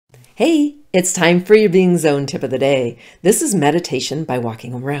Hey, it's time for your Being Zone tip of the day. This is meditation by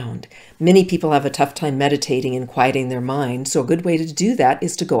walking around. Many people have a tough time meditating and quieting their mind, so a good way to do that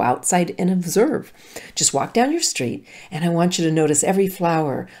is to go outside and observe. Just walk down your street, and I want you to notice every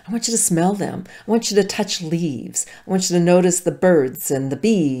flower. I want you to smell them. I want you to touch leaves. I want you to notice the birds and the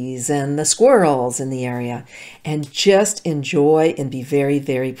bees and the squirrels in the area, and just enjoy and be very,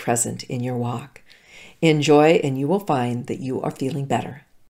 very present in your walk. Enjoy, and you will find that you are feeling better.